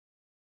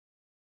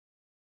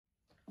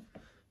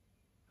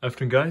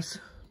Afternoon guys,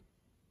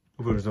 hope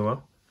everyone's doing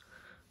well.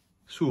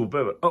 So a bit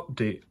of an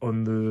update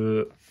on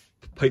the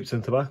Pipes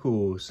and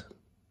Tobaccos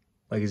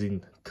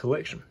magazine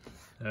collection.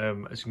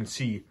 As you can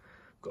see,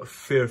 I've got a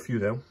fair few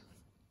now.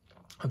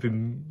 I've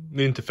been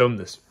meaning to film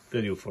this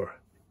video for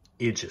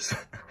ages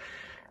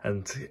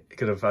and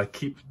I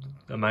keep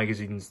the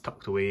magazines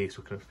tucked away,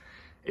 so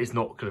it's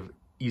not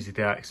easy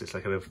to access.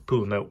 I pull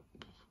them out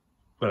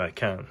when I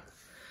can.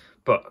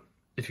 But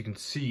if you can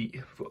see,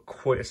 I've got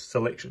quite a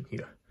selection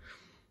here.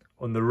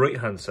 On the right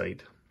hand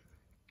side,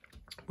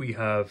 we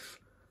have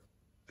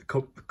the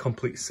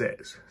complete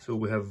sets. So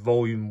we have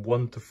volume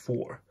 1 to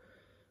 4,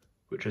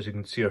 which as you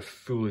can see are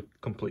fully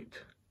complete.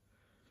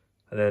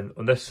 And then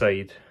on this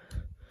side,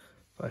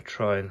 if I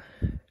try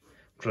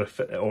to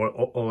fit it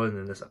all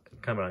in this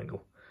camera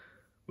angle,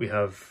 we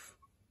have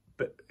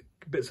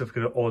bits of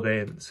odd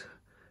ends.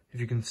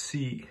 If you can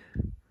see,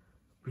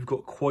 we've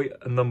got quite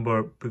a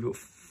number. We've got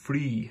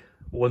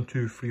 1,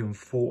 2, 3 and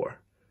 4.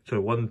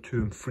 Sorry, 1, 2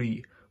 and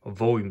 3 of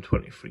volume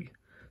 23.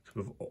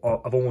 So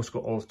I've almost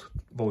got all of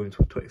volume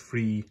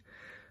 23.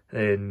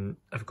 Then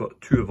I've got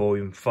 2 of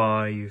volume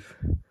 5,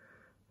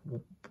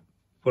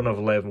 1 of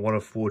 11, 1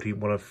 of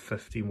 14, 1 of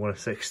 15, 1 of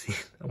 16,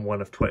 and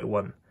 1 of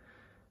 21,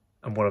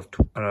 and I've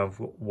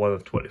got 1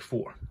 of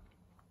 24.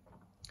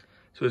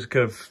 So it's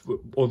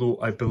although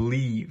I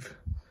believe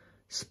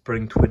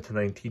spring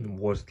 2019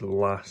 was the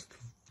last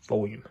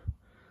volume,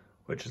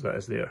 that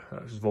is there.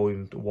 That was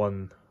volume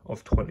 1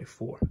 of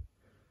 24.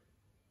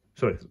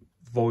 Sorry,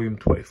 volume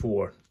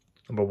 24,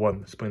 number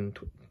 1, spring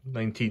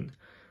 19.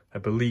 I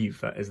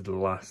believe that is the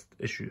last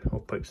issue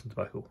of Pipes and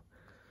Tobacco.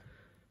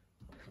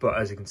 But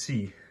as you can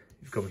see,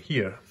 if you come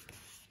here,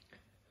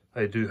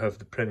 I do have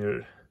the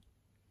premiere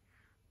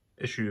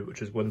issue,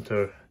 which is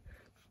winter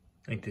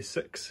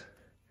 96.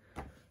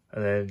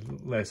 And then,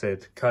 like I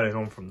said, carrying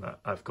on from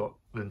that, I've got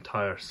the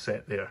entire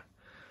set there,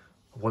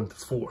 1 to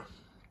 4.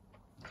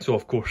 So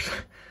of course,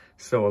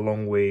 still a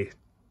long way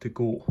to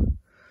go.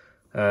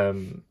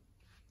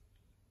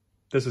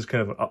 This is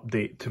kind of an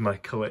update to my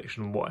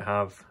collection and what I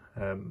have.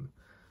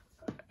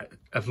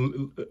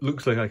 It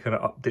looks like I kind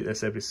of update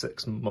this every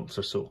 6 months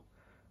or so.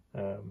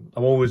 I'm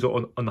always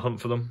on the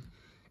hunt for them.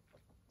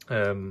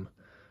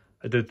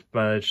 I did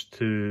manage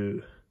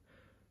to,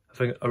 I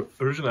think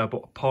originally I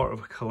bought a part of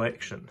a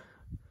collection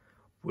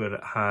where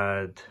it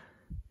had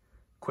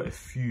quite a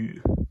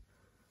few,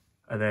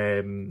 and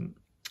then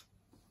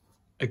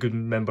a good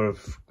member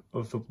of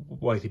the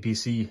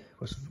YTPC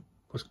was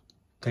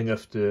kind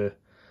enough to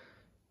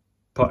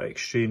part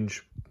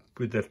exchange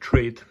with their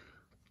trade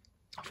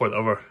for the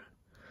other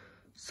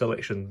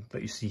selection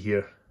that you see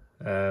here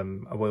a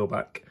while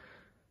back.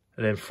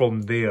 And then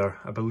from there,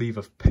 I believe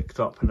I've picked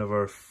up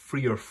another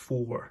 3 or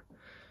 4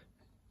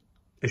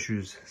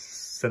 issues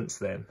since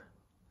then.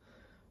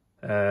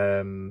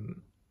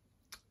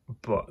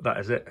 But that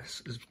is it.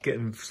 It's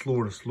getting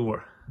slower and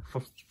slower.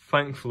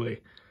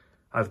 Thankfully,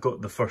 I've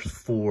got the first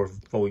 4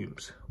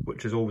 volumes,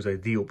 which is always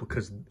ideal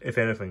because, if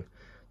anything,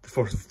 the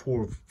first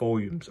 4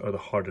 volumes are the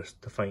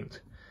hardest to find.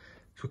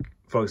 So,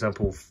 for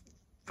example,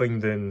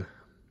 finding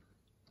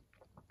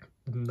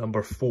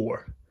number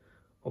 4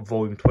 of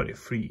volume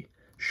 23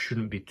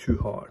 shouldn't be too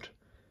hard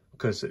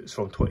because it's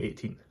from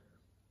 2018.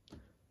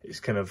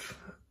 It's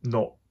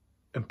not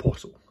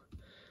impossible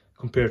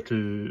compared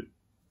to,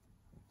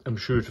 I'm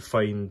sure, to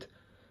find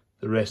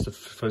the rest of,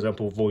 for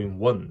example, volume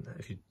 1.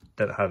 If you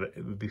didn't have it,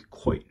 it would be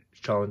quite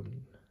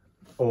challenging.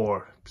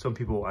 Or some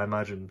people, I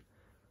imagine,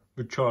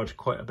 would charge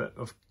quite a bit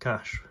of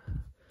cash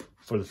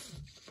for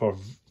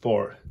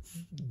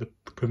the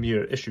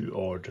premiere issue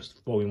or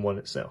just volume 1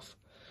 itself.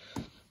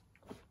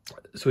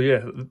 So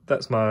yeah,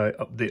 that's my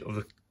update of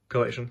the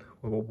collection.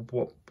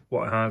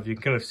 What I have, you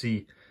can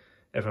see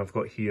everything I've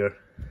got here.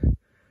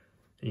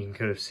 You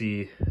can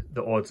see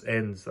the odds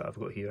ends that I've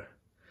got here,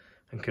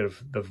 and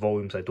the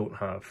volumes I don't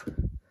have.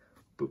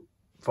 But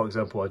for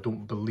example, I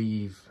don't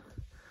believe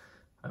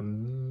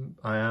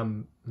I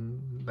am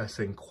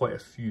missing quite a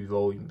few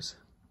volumes.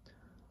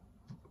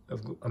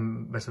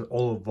 I'm missing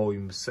all of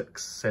volumes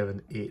 6,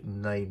 7, 8,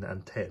 9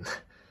 and 10.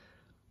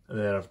 And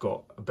then I've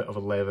got a bit of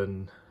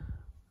 11.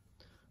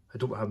 I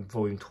don't have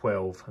volume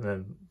 12, and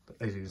then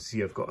as you can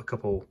see I've got a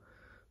couple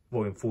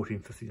volume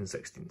 14, 15 and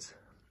 16s.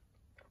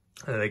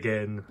 And then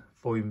again,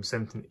 volume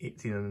 17,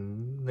 18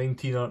 and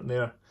 19 aren't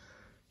there.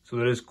 So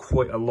there is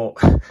quite a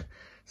lot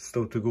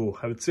still to go.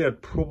 I would say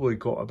I'd probably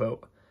got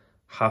about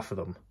half of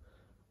them,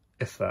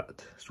 if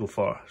that, so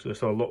far. So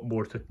there's a lot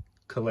more to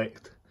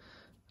collect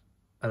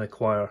and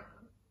acquire.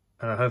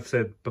 And I have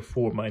said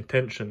before, my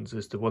intentions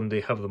is to one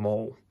day have them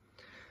all,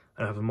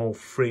 and have them all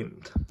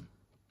framed.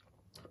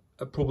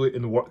 I'd probably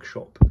in the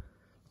workshop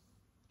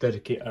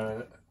dedicate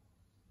an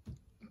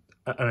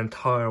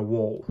entire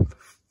wall,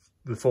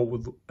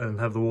 and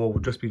have the wall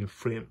just be in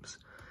frames,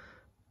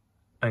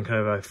 and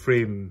I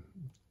frame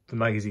the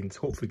magazines.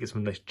 Hopefully get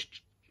some nice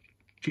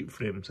cheap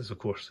frames, as of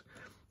course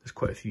there's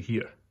quite a few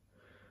here.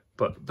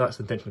 But that's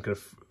the intention,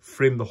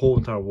 frame the whole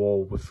entire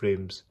wall with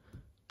frames,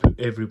 put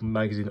every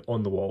magazine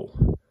on the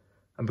wall,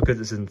 and because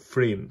it's in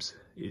frames,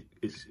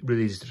 it it's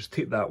really easy to just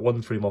take that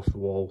one frame off the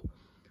wall,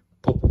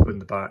 pop up in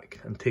the back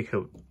and take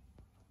out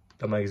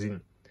the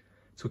magazine.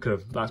 So kind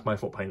of, that's my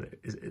thought behind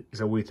it,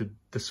 is a way to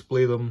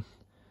display them.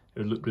 It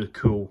would look really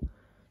cool,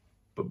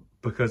 but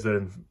because they're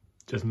in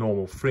just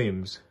normal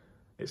frames,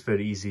 it's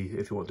very easy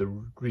if you want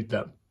to read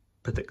that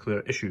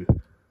particular issue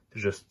to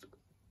just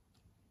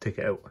take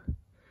it out.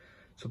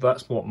 So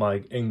that's what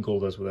my end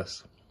goal is with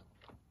this.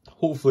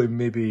 Hopefully,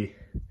 maybe,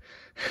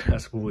 I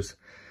suppose,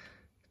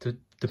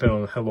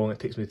 depending on how long it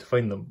takes me to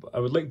find them, I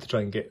would like to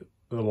try and get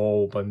them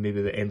all by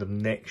maybe the end of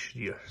next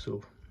year.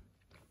 So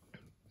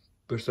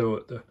we're still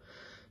at the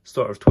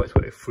start of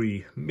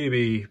 2023,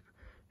 maybe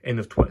end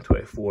of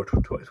 2024 to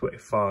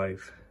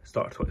 2025,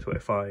 start of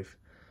 2025,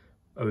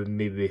 I would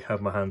maybe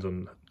have my hands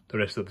on the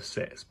rest of the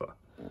sets, but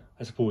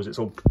I suppose it's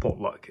all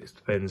potluck. It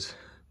depends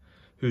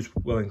who's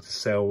willing to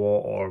sell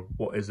what, or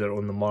what is there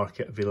on the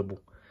market available.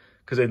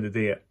 Because at the end of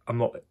the day, I'm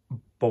not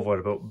bothered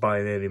about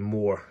buying any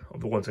more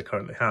of the ones I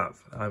currently have.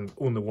 I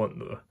only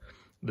want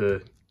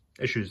the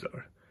issues that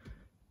are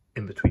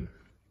in between.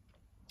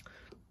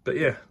 But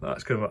yeah,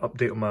 that's kind of an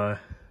update on my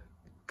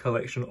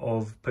collection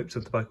of Pipes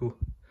and Tobacco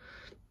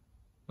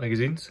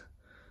magazines.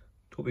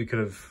 Hope you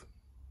kind of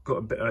got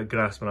a bit of a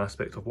grasp and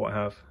aspect of what I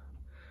have.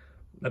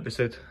 That being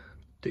said,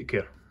 take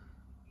care.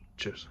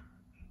 Cheers.